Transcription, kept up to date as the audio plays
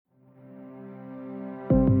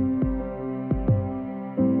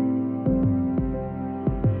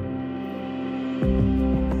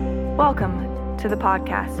Welcome to the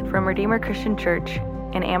podcast from Redeemer Christian Church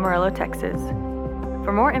in Amarillo, Texas.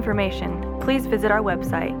 For more information, please visit our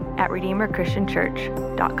website at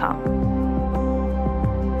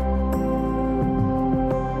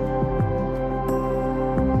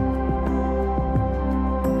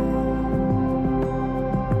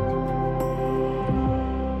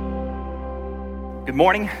Good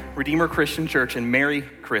morning, Redeemer Christian Church, and Merry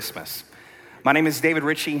Christmas. My name is David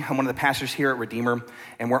Ritchie. I'm one of the pastors here at Redeemer,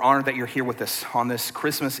 and we're honored that you're here with us on this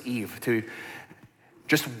Christmas Eve to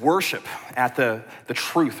just worship at the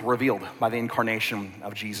truth revealed by the incarnation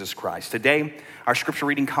of Jesus Christ. Today, our scripture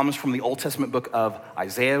reading comes from the Old Testament book of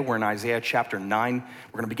Isaiah. We're in Isaiah chapter 9.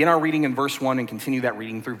 We're going to begin our reading in verse 1 and continue that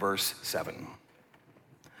reading through verse 7.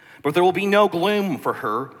 But there will be no gloom for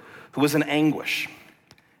her who was in anguish.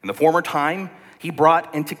 In the former time, he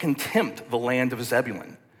brought into contempt the land of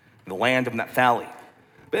Zebulun, the land of Naphtali.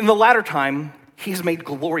 But in the latter time, he has made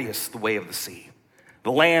glorious the way of the sea,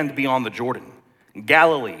 the land beyond the Jordan,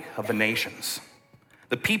 Galilee of the nations.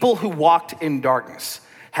 The people who walked in darkness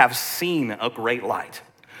have seen a great light.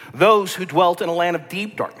 Those who dwelt in a land of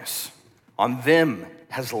deep darkness, on them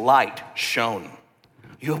has light shone.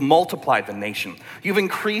 You have multiplied the nation. You've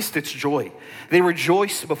increased its joy. They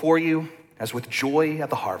rejoice before you as with joy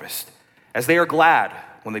at the harvest, as they are glad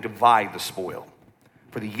when they divide the spoil.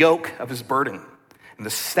 For the yoke of his burden and the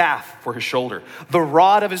staff for his shoulder, the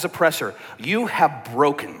rod of his oppressor, you have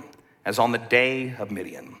broken as on the day of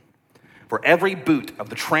Midian. For every boot of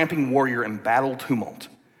the tramping warrior in battle tumult,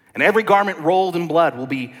 and every garment rolled in blood will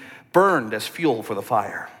be burned as fuel for the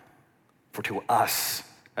fire. For to us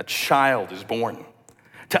a child is born,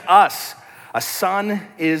 to us a son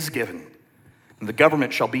is given, and the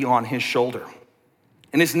government shall be on his shoulder.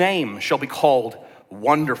 And his name shall be called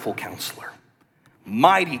Wonderful Counselor,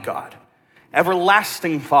 Mighty God,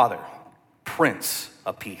 Everlasting Father, Prince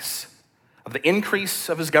of Peace. Of the increase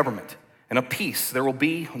of his government and of peace there will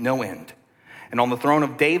be no end. And on the throne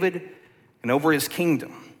of David and over his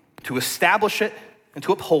kingdom, to establish it and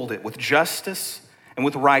to uphold it with justice and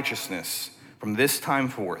with righteousness from this time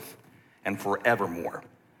forth and forevermore.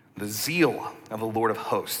 The zeal of the Lord of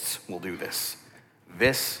hosts will do this.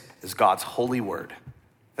 This is God's holy word.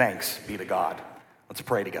 Thanks be to God. Let's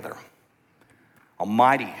pray together.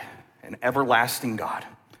 Almighty and everlasting God,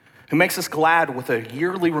 who makes us glad with a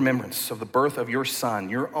yearly remembrance of the birth of your Son,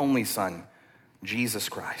 your only Son, Jesus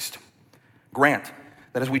Christ. Grant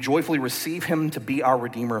that as we joyfully receive him to be our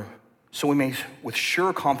Redeemer, so we may with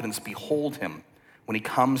sure confidence behold him when he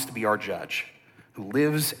comes to be our judge, who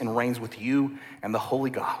lives and reigns with you and the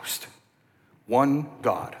Holy Ghost, one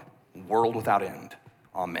God, world without end.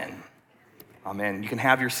 Amen. Amen. You can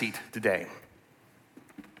have your seat today.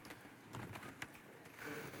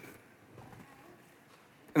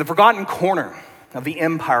 In the forgotten corner of the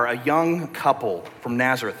empire, a young couple from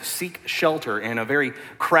Nazareth seek shelter in a very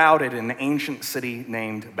crowded and ancient city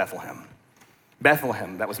named Bethlehem.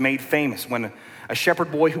 Bethlehem, that was made famous when a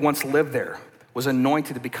shepherd boy who once lived there was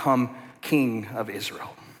anointed to become king of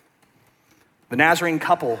Israel. The Nazarene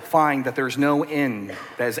couple find that there's no inn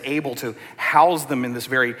that is able to house them in this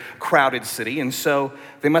very crowded city, and so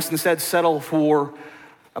they must instead settle for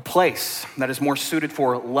a place that is more suited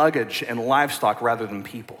for luggage and livestock rather than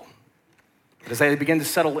people. But as they begin to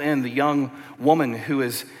settle in, the young woman who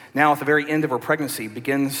is now at the very end of her pregnancy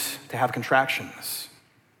begins to have contractions.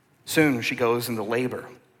 Soon she goes into labor,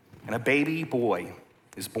 and a baby boy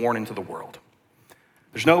is born into the world.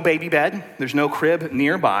 There's no baby bed, there's no crib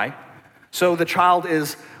nearby, so the child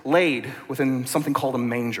is laid within something called a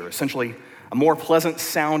manger, essentially a more pleasant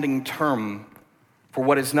sounding term for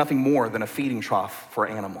what is nothing more than a feeding trough for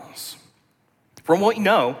animals. From what you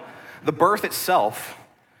know, the birth itself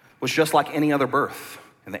was just like any other birth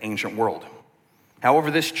in the ancient world. However,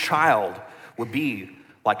 this child would be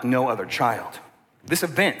like no other child. This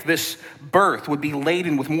event, this birth, would be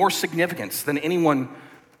laden with more significance than anyone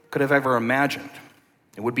could have ever imagined.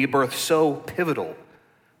 It would be a birth so pivotal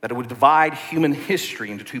that it would divide human history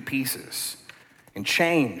into two pieces and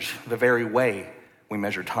change the very way we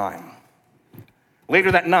measure time.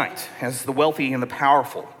 Later that night, as the wealthy and the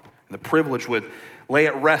powerful and the privileged would lay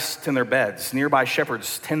at rest in their beds, nearby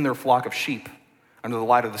shepherds tend their flock of sheep under the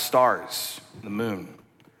light of the stars and the moon.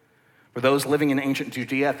 For those living in ancient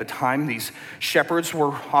Judea at the time, these shepherds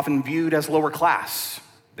were often viewed as lower class.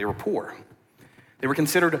 They were poor. They were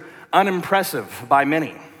considered unimpressive by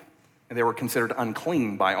many, and they were considered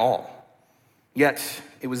unclean by all. Yet,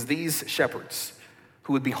 it was these shepherds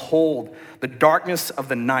who would behold the darkness of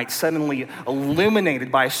the night suddenly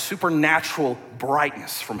illuminated by a supernatural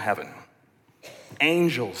brightness from heaven.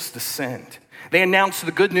 Angels descend, They announce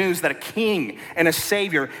the good news that a king and a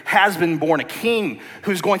savior has been born, a king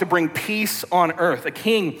who's going to bring peace on earth, a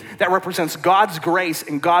king that represents God's grace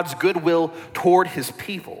and God's goodwill toward his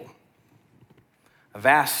people. A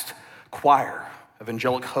vast choir of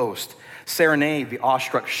angelic hosts serenade the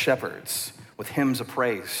awestruck shepherds with hymns of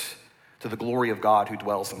praise to the glory of God who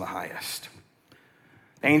dwells in the highest.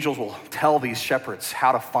 The angels will tell these shepherds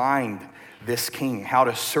how to find this king, how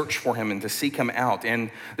to search for him and to seek him out.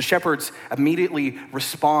 And the shepherds immediately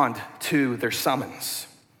respond to their summons.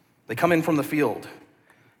 They come in from the field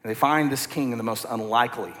and they find this king in the most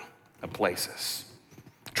unlikely of places.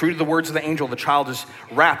 True to the words of the angel, the child is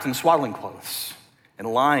wrapped in swaddling clothes and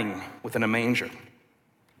lying within a manger.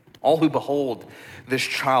 All who behold this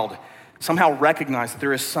child somehow recognize that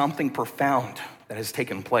there is something profound that has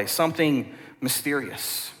taken place, something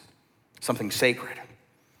mysterious, something sacred.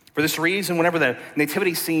 For this reason, whenever the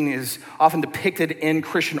nativity scene is often depicted in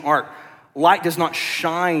Christian art, light does not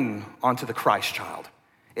shine onto the Christ child.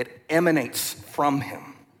 It emanates from him.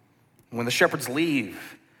 And when the shepherds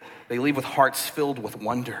leave, they leave with hearts filled with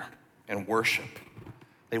wonder and worship.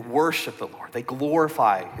 They worship the Lord. They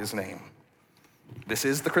glorify his name. This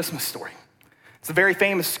is the Christmas story. It's a very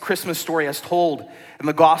famous Christmas story as told in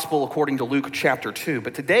the gospel according to Luke chapter 2.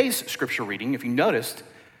 But today's scripture reading, if you noticed,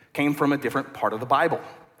 came from a different part of the Bible,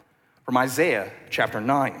 from Isaiah chapter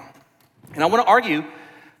 9. And I want to argue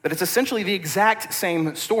that it's essentially the exact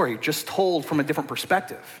same story, just told from a different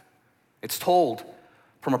perspective. It's told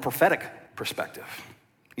from a prophetic perspective.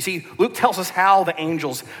 You see, Luke tells us how the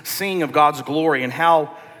angels sing of God's glory and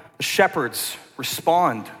how the shepherds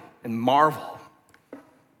respond and marvel.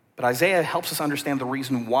 But Isaiah helps us understand the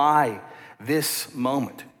reason why this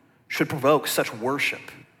moment should provoke such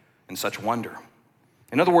worship and such wonder.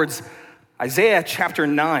 In other words, Isaiah chapter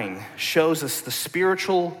 9 shows us the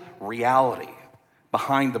spiritual reality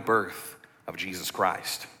behind the birth of Jesus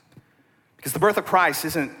Christ. Because the birth of Christ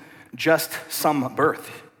isn't just some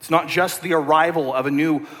birth. It's not just the arrival of a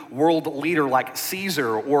new world leader like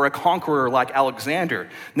Caesar or a conqueror like Alexander.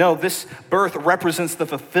 No, this birth represents the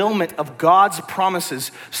fulfillment of God's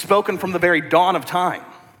promises spoken from the very dawn of time.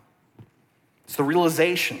 It's the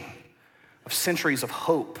realization of centuries of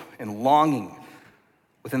hope and longing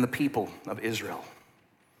within the people of Israel.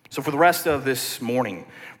 So for the rest of this morning,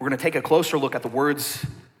 we're going to take a closer look at the words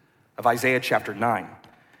of Isaiah chapter 9.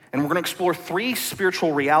 And we're going to explore three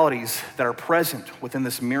spiritual realities that are present within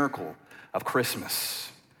this miracle of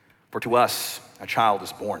Christmas. For to us, a child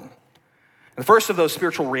is born. And the first of those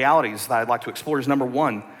spiritual realities that I'd like to explore is number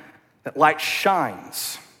one, that light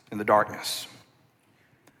shines in the darkness.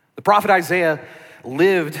 The prophet Isaiah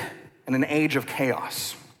lived in an age of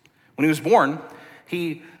chaos. When he was born,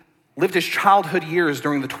 he lived his childhood years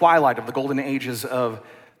during the twilight of the golden ages of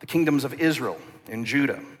the kingdoms of Israel and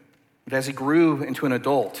Judah. But as he grew into an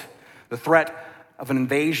adult, the threat of an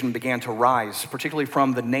invasion began to rise, particularly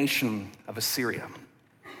from the nation of Assyria.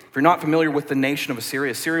 If you're not familiar with the nation of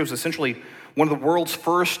Assyria, Assyria was essentially one of the world's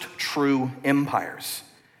first true empires.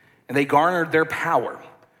 And they garnered their power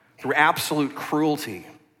through absolute cruelty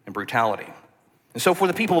and brutality. And so for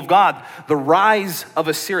the people of God, the rise of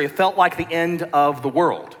Assyria felt like the end of the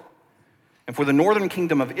world. And for the northern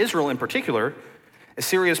kingdom of Israel in particular,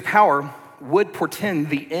 Assyria's power would portend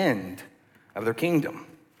the end of their kingdom.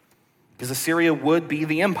 Because Assyria would be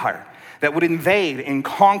the empire that would invade and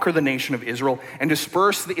conquer the nation of Israel and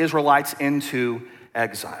disperse the Israelites into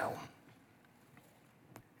exile.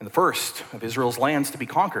 And the first of Israel's lands to be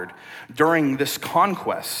conquered during this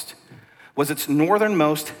conquest was its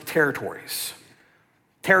northernmost territories.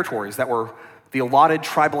 Territories that were the allotted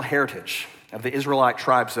tribal heritage of the Israelite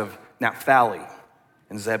tribes of Naphtali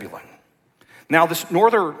and Zebulun. Now, this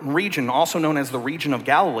northern region, also known as the region of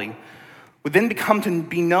Galilee, would then become to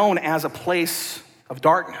be known as a place of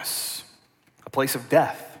darkness, a place of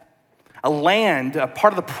death, a land, a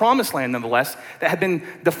part of the promised land, nonetheless, that had been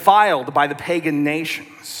defiled by the pagan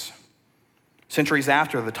nations. Centuries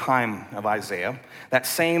after the time of Isaiah, that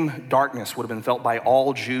same darkness would have been felt by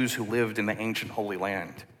all Jews who lived in the ancient Holy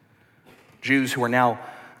Land. Jews who are now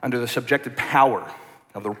under the subjected power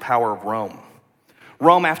of the power of Rome.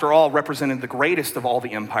 Rome, after all, represented the greatest of all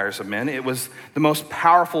the empires of men. It was the most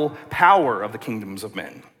powerful power of the kingdoms of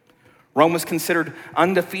men. Rome was considered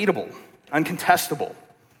undefeatable, uncontestable,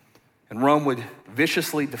 and Rome would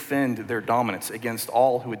viciously defend their dominance against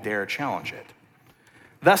all who would dare challenge it.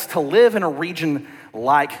 Thus, to live in a region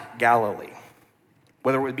like Galilee,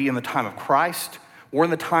 whether it would be in the time of Christ or in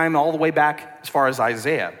the time all the way back as far as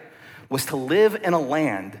Isaiah, was to live in a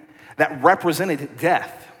land that represented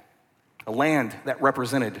death, a land that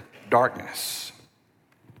represented darkness.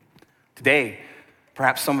 Today,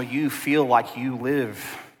 Perhaps some of you feel like you live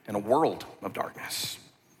in a world of darkness.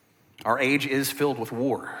 Our age is filled with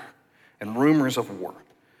war and rumors of war.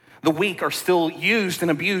 The weak are still used and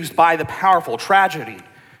abused by the powerful. Tragedy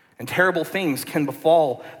and terrible things can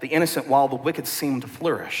befall the innocent while the wicked seem to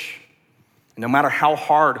flourish. No matter how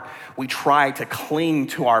hard we try to cling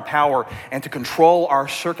to our power and to control our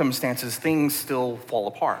circumstances, things still fall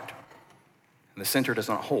apart, and the center does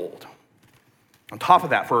not hold. On top of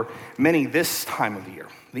that, for many, this time of the year,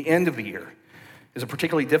 the end of the year, is a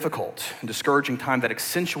particularly difficult and discouraging time that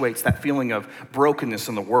accentuates that feeling of brokenness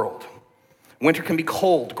in the world. Winter can be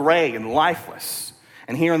cold, gray, and lifeless.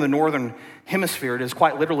 And here in the northern hemisphere, it is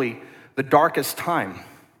quite literally the darkest time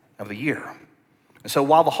of the year. And so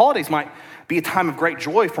while the holidays might be a time of great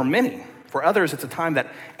joy for many, for others it's a time that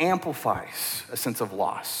amplifies a sense of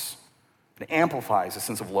loss. It amplifies a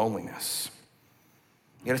sense of loneliness.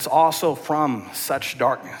 Yet it's also from such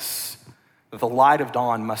darkness that the light of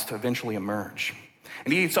dawn must eventually emerge.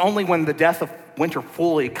 Indeed, it's only when the death of winter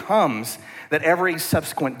fully comes that every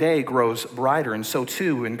subsequent day grows brighter, and so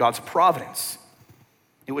too in God's providence.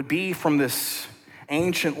 It would be from this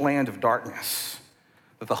ancient land of darkness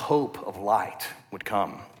that the hope of light would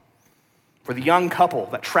come. For the young couple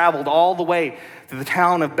that traveled all the way to the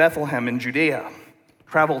town of Bethlehem in Judea,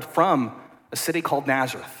 traveled from a city called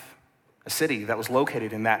Nazareth, a city that was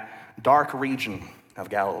located in that dark region of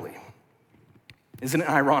Galilee. Isn't it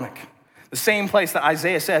ironic? The same place that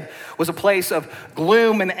Isaiah said was a place of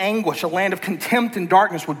gloom and anguish, a land of contempt and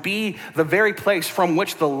darkness, would be the very place from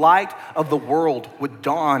which the light of the world would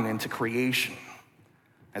dawn into creation.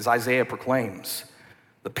 As Isaiah proclaims,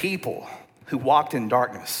 the people who walked in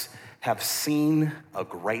darkness have seen a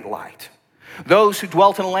great light. Those who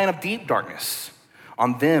dwelt in a land of deep darkness,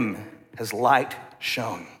 on them has light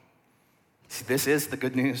shone. See, this is the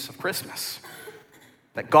good news of Christmas,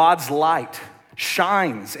 that God's light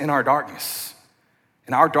shines in our darkness,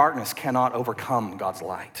 and our darkness cannot overcome God's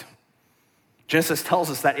light. Genesis tells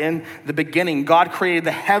us that in the beginning, God created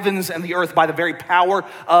the heavens and the earth by the very power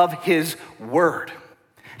of his word.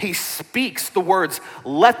 He speaks the words,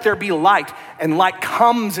 "Let there be light," and light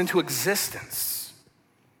comes into existence.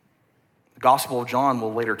 The Gospel of John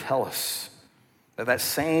will later tell us that that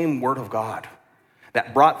same word of God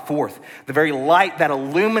that brought forth the very light that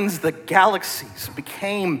illumines the galaxies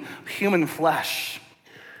became human flesh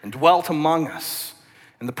and dwelt among us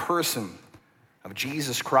in the person of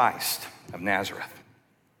Jesus Christ of Nazareth.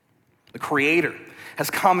 The Creator has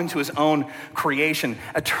come into his own creation.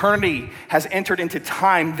 Eternity has entered into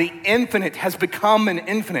time. The infinite has become an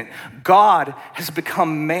infinite. God has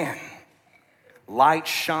become man. Light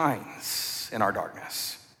shines in our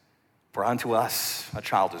darkness, for unto us a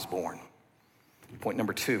child is born. Point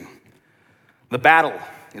number 2, the battle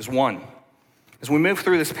is won. As we move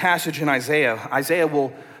through this passage in Isaiah, Isaiah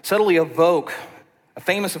will subtly evoke a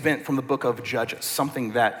famous event from the book of Judges,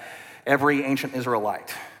 something that every ancient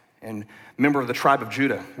Israelite and member of the tribe of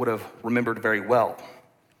Judah would have remembered very well.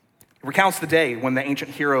 It recounts the day when the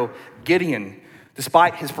ancient hero Gideon,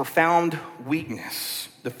 despite his profound weakness,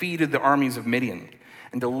 defeated the armies of Midian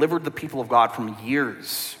and delivered the people of God from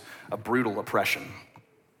years of brutal oppression.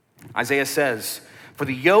 Isaiah says, "For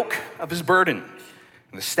the yoke of his burden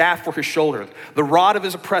and the staff for his shoulder, the rod of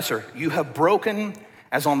his oppressor, you have broken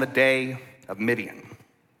as on the day of Midian."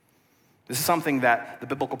 This is something that the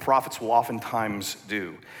biblical prophets will oftentimes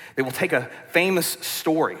do. They will take a famous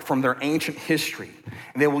story from their ancient history,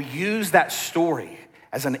 and they will use that story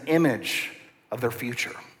as an image of their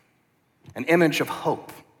future, an image of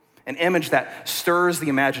hope, an image that stirs the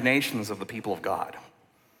imaginations of the people of God.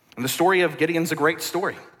 And the story of Gideon's a great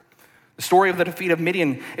story. The story of the defeat of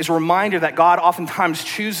Midian is a reminder that God oftentimes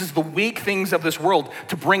chooses the weak things of this world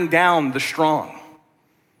to bring down the strong.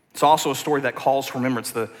 It's also a story that calls for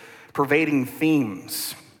remembrance the pervading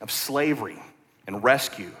themes of slavery and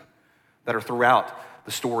rescue that are throughout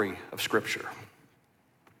the story of Scripture.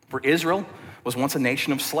 For Israel was once a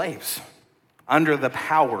nation of slaves under the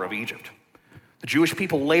power of Egypt. The Jewish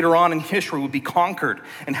people later on in history would be conquered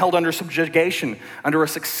and held under subjugation under a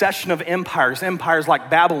succession of empires like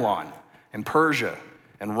Babylon and Persia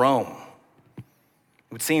and Rome. It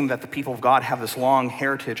would seem that the people of God have this long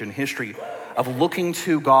heritage and history of looking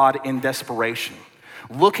to God in desperation,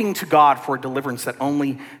 looking to God for a deliverance that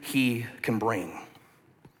only he can bring.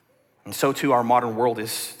 And so too our modern world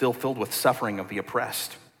is still filled with suffering of the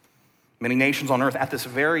oppressed. Many nations on earth at this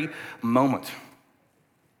very moment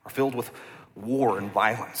are filled with war and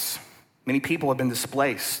violence. Many people have been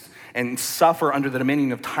displaced and suffer under the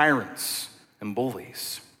dominion of tyrants and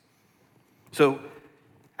bullies. So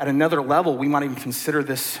at another level, we might even consider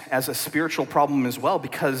this as a spiritual problem as well,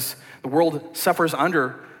 because the world suffers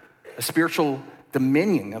under a spiritual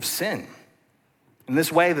dominion of sin. In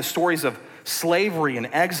this way, the stories of slavery and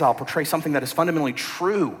exile portray something that is fundamentally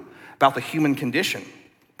true about the human condition.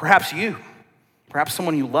 Perhaps you, perhaps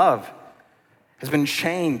someone you love, has been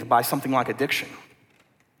chained by something like addiction.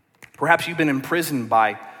 Perhaps you've been imprisoned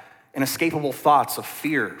by inescapable thoughts of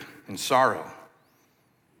fear and sorrow,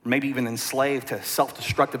 or maybe even enslaved to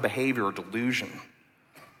self-destructive behavior or delusion.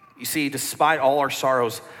 You see, despite all our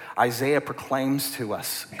sorrows, Isaiah proclaims to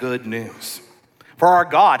us good news. For our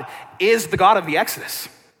God is the God of the Exodus.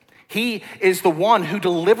 He is the one who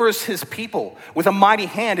delivers his people with a mighty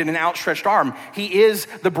hand and an outstretched arm. He is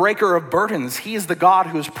the breaker of burdens. He is the God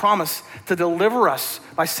who has promised to deliver us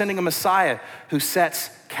by sending a Messiah who sets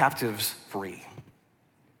captives free.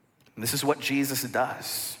 And this is what Jesus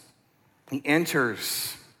does. He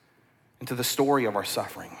enters into the story of our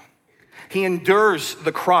suffering. He endures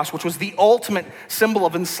the cross, which was the ultimate symbol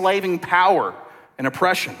of enslaving power and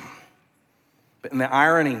oppression. But in the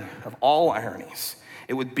irony of all ironies,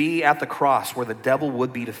 it would be at the cross where the devil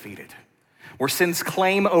would be defeated, where sin's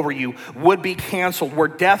claim over you would be canceled, where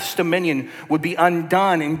death's dominion would be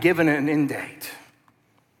undone and given an end date.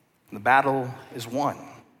 The battle is won,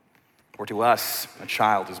 for to us a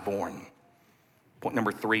child is born. Point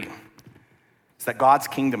number 3 is that God's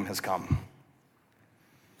kingdom has come.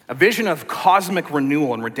 A vision of cosmic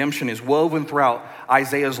renewal and redemption is woven throughout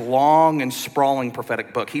Isaiah's long and sprawling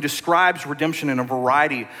prophetic book. He describes redemption in a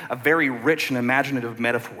variety of very rich and imaginative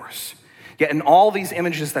metaphors. Yet in all these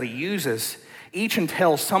images that he uses, each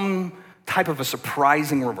entails some type of a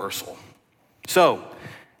surprising reversal. So,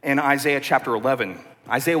 in Isaiah chapter 11,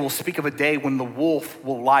 Isaiah will speak of a day when the wolf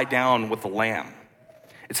will lie down with the lamb.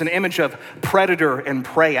 It's an image of predator and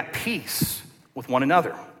prey at peace with one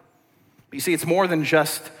another. But you see, it's more than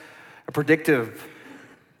just a predictive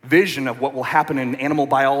vision of what will happen in animal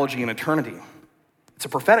biology in eternity. It's a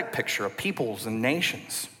prophetic picture of peoples and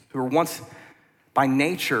nations who were once by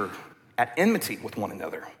nature at enmity with one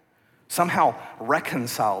another, somehow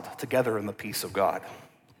reconciled together in the peace of God.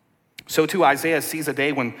 So too, Isaiah sees a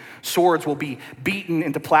day when swords will be beaten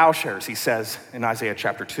into plowshares, he says in Isaiah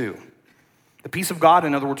chapter 2. The peace of God,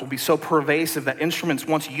 in other words, will be so pervasive that instruments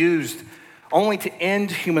once used only to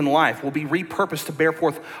end human life will be repurposed to bear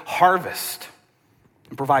forth harvest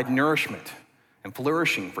and provide nourishment and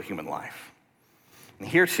flourishing for human life. And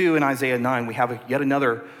here too in Isaiah 9, we have yet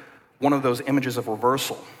another one of those images of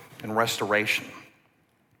reversal and restoration.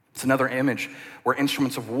 It's another image where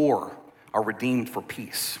instruments of war are redeemed for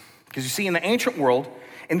peace. Because you see, in the ancient world,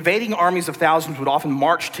 invading armies of thousands would often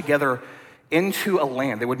march together into a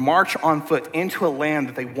land. They would march on foot into a land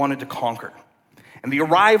that they wanted to conquer. And the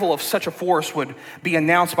arrival of such a force would be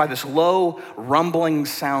announced by this low, rumbling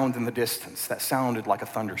sound in the distance that sounded like a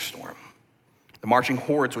thunderstorm. The marching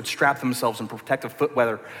hordes would strap themselves in protective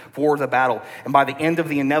footwear for the battle, and by the end of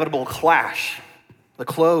the inevitable clash, the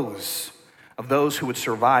clothes of those who would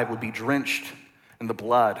survive would be drenched in the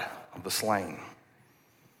blood of the slain.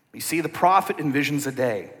 You see, the prophet envisions a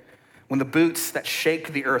day when the boots that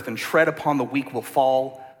shake the earth and tread upon the weak will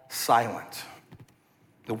fall silent.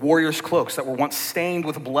 The warriors' cloaks that were once stained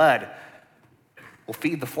with blood will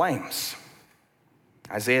feed the flames.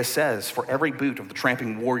 Isaiah says, for every boot of the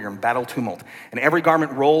tramping warrior in battle tumult and every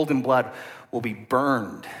garment rolled in blood will be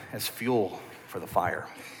burned as fuel for the fire.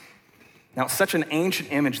 Now, it's such an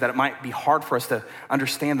ancient image that it might be hard for us to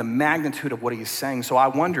understand the magnitude of what he is saying. So I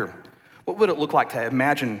wonder, what would it look like to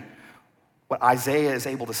imagine what Isaiah is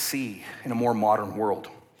able to see in a more modern world?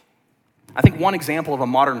 I think one example of a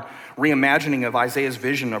modern reimagining of Isaiah's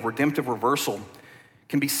vision of redemptive reversal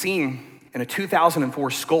can be seen in a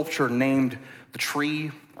 2004 sculpture named the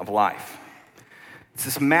Tree of Life. It's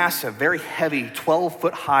this massive, very heavy,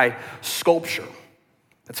 12-foot-high sculpture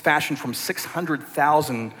that's fashioned from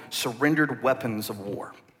 600,000 surrendered weapons of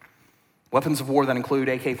war. Weapons of war that include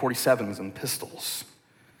AK-47s and pistols.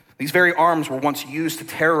 These very arms were once used to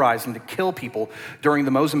terrorize and to kill people during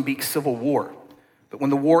the Mozambique Civil War. But when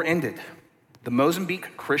the war ended, the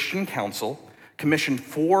Mozambique Christian Council commissioned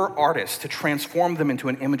 4 artists to transform them into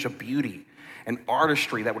an image of beauty and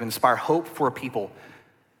artistry that would inspire hope for a people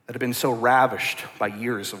that had been so ravished by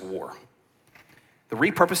years of war. The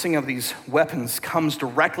repurposing of these weapons comes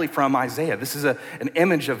directly from Isaiah. This is an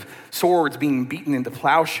image of swords being beaten into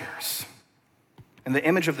plowshares. And the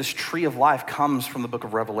image of this tree of life comes from the book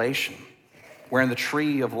of Revelation, wherein the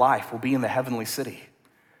tree of life will be in the heavenly city,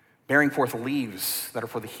 bearing forth leaves that are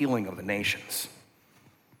for the healing of the nations.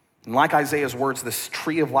 And like Isaiah's words, this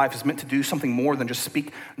tree of life is meant to do something more than just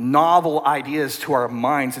speak novel ideas to our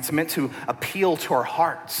minds. It's meant to appeal to our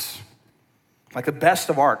hearts. Like the best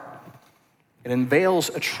of art, it unveils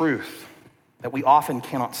a truth that we often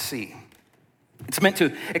cannot see. It's meant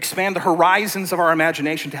to expand the horizons of our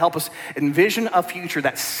imagination, to help us envision a future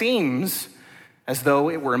that seems as though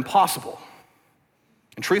it were impossible.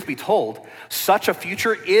 And truth be told, such a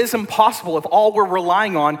future is impossible if all we're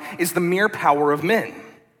relying on is the mere power of men.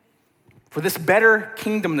 For this better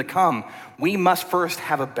kingdom to come, we must first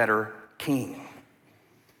have a better king.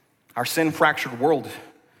 Our sin-fractured world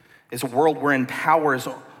is a world wherein power is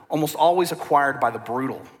almost always acquired by the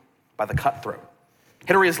brutal, by the cutthroat.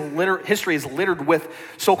 History is littered with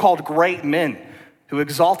so-called great men who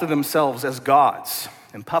exalted themselves as gods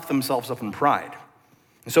and puffed themselves up in pride.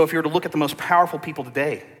 And so if you were to look at the most powerful people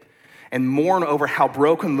today and mourn over how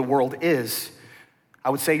broken the world is, I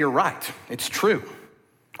would say you're right. It's true.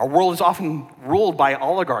 Our world is often ruled by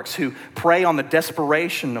oligarchs who prey on the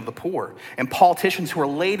desperation of the poor and politicians who are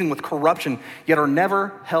laden with corruption yet are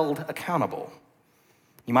never held accountable.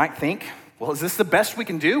 You might think, well, is this the best we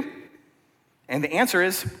can do? And the answer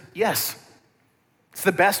is yes. It's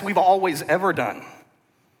the best we've always ever done.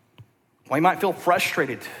 While you might feel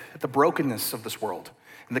frustrated at the brokenness of this world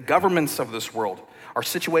and the governments of this world, our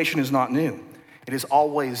situation is not new. It has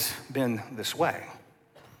always been this way.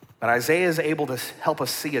 But Isaiah is able to help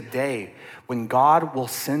us see a day when God will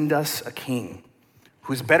send us a king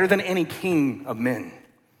who is better than any king of men.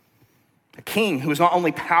 A king who is not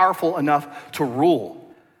only powerful enough to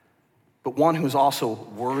rule, but one who is also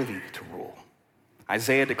worthy to rule.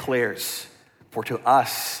 Isaiah declares, "For to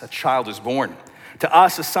us a child is born, to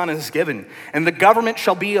us a son is given, and the government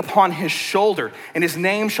shall be upon his shoulder, and his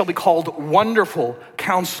name shall be called Wonderful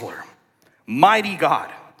Counselor, Mighty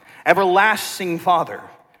God, Everlasting Father,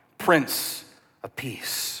 Prince of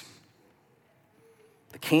Peace."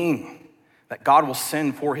 The king that God will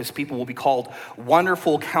send for his people will be called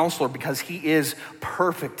Wonderful Counselor because he is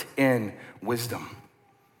perfect in wisdom.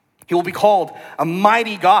 He will be called a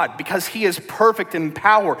mighty God because he is perfect in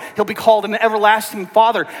power. He'll be called an everlasting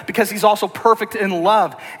Father because he's also perfect in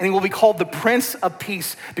love. And he will be called the Prince of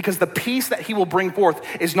Peace because the peace that he will bring forth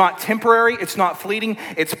is not temporary, it's not fleeting,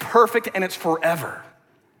 it's perfect and it's forever.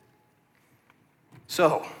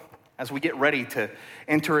 So, as we get ready to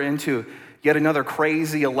enter into yet another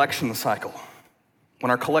crazy election cycle, when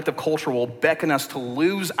our collective culture will beckon us to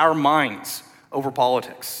lose our minds over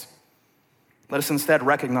politics, let us instead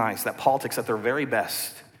recognize that politics at their very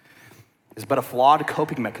best is but a flawed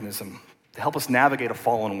coping mechanism to help us navigate a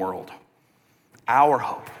fallen world. Our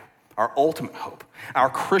hope, our ultimate hope, our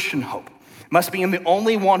Christian hope must be in the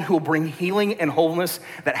only one who will bring healing and wholeness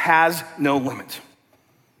that has no limit.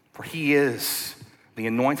 For he is the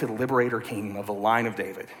anointed liberator king of the line of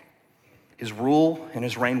David. His rule and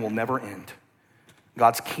his reign will never end.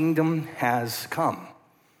 God's kingdom has come,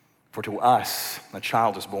 for to us a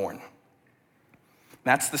child is born.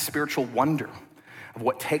 That's the spiritual wonder of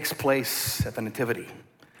what takes place at the Nativity.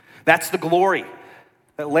 That's the glory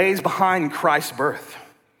that lays behind Christ's birth.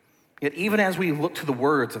 Yet even as we look to the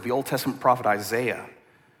words of the Old Testament prophet Isaiah,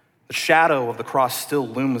 the shadow of the cross still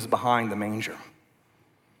looms behind the manger.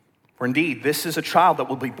 For indeed, this is a child that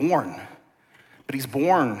will be born, but he's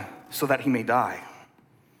born so that he may die.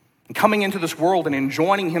 And coming into this world and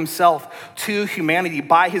enjoining himself to humanity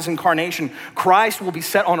by his incarnation, Christ will be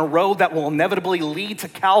set on a road that will inevitably lead to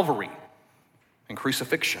Calvary and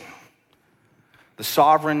crucifixion. The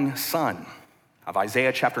sovereign Son of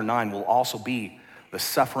Isaiah chapter 9 will also be the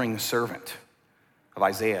suffering servant of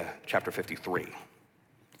Isaiah chapter 53.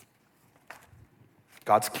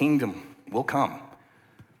 God's kingdom will come.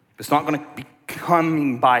 It's not going to be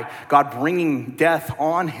coming by God bringing death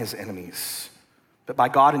on his enemies, but by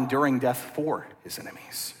God enduring death for his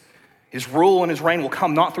enemies. His rule and his reign will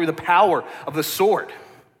come not through the power of the sword,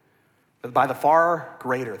 but by the far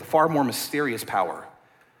greater, the far more mysterious power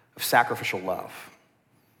of sacrificial love.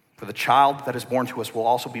 For the child that is born to us will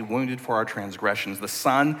also be wounded for our transgressions. The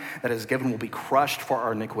son that is given will be crushed for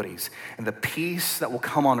our iniquities. And the peace that will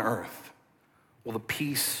come on earth, well, the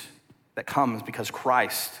peace that comes because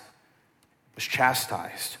Christ was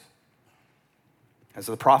chastised. As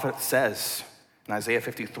the prophet says in Isaiah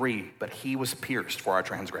 53, but he was pierced for our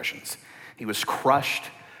transgressions. He was crushed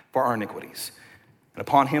for our iniquities. And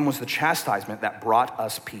upon him was the chastisement that brought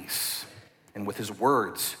us peace. And with his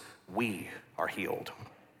words, we are healed.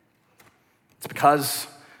 It's because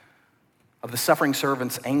of the suffering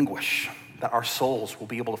servant's anguish that our souls will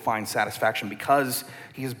be able to find satisfaction, because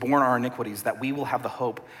he has borne our iniquities, that we will have the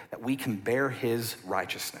hope that we can bear his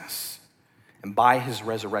righteousness. And by his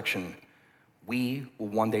resurrection, we will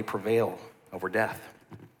one day prevail over death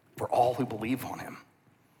for all who believe on him.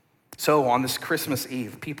 So on this Christmas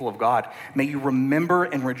Eve, people of God, may you remember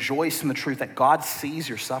and rejoice in the truth that God sees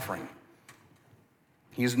your suffering.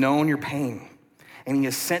 He has known your pain, and he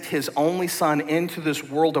has sent his only Son into this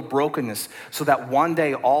world of brokenness so that one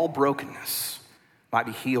day all brokenness might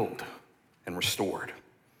be healed and restored.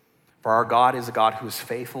 For our God is a God who is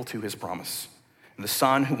faithful to his promise. And the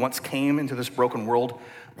Son who once came into this broken world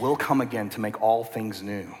will come again to make all things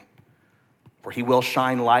new. For he will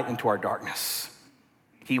shine light into our darkness.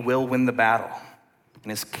 He will win the battle, and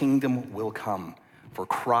his kingdom will come, for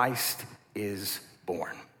Christ is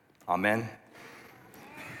born. Amen.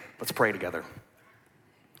 Let's pray together.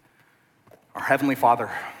 Our Heavenly Father,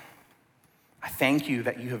 I thank you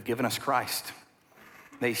that you have given us Christ,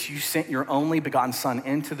 that you sent your only begotten Son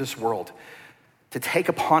into this world to take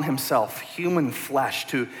upon himself human flesh,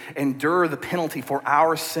 to endure the penalty for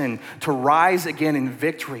our sin, to rise again in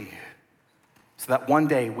victory, so that one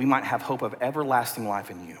day we might have hope of everlasting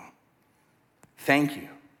life in you. Thank you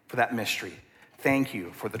for that mystery. Thank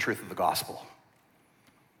you for the truth of the gospel.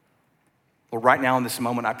 Lord, right now in this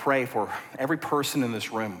moment, I pray for every person in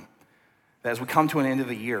this room that as we come to an end of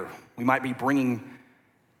the year, we might be bringing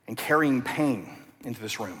and carrying pain into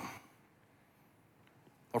this room.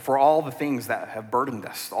 Or for all the things that have burdened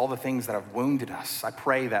us, all the things that have wounded us, I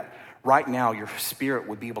pray that right now your Spirit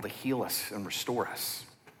would be able to heal us and restore us.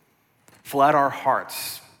 Flood our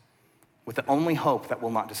hearts with the only hope that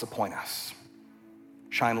will not disappoint us.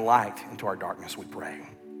 Shine light into our darkness, we pray.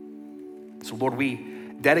 So Lord, we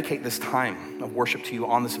dedicate this time of worship to you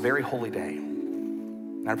on this very holy day.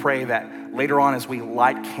 And I pray that later on as we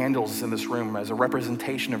light candles in this room as a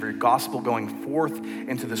representation of your gospel going forth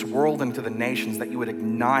into this world and to the nations, that you would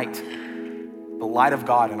ignite the light of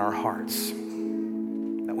God in our hearts,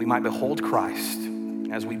 that we might behold Christ,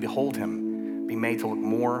 and as we behold him, be made to look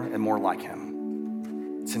more and more like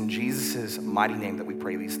him. It's in Jesus' mighty name that we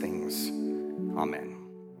pray these things. Amen.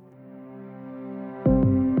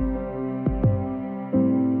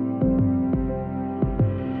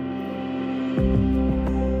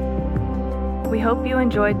 We hope you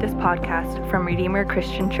enjoyed this podcast from Redeemer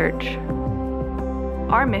Christian Church.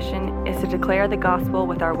 Our mission is to declare the gospel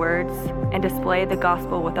with our words and display the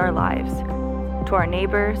gospel with our lives to our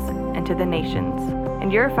neighbors and to the nations.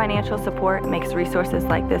 And your financial support makes resources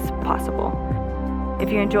like this possible.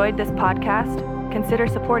 If you enjoyed this podcast, consider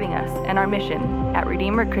supporting us and our mission at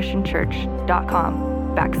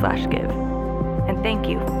redeemerchristianchurch.com/give. And thank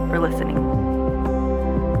you for listening.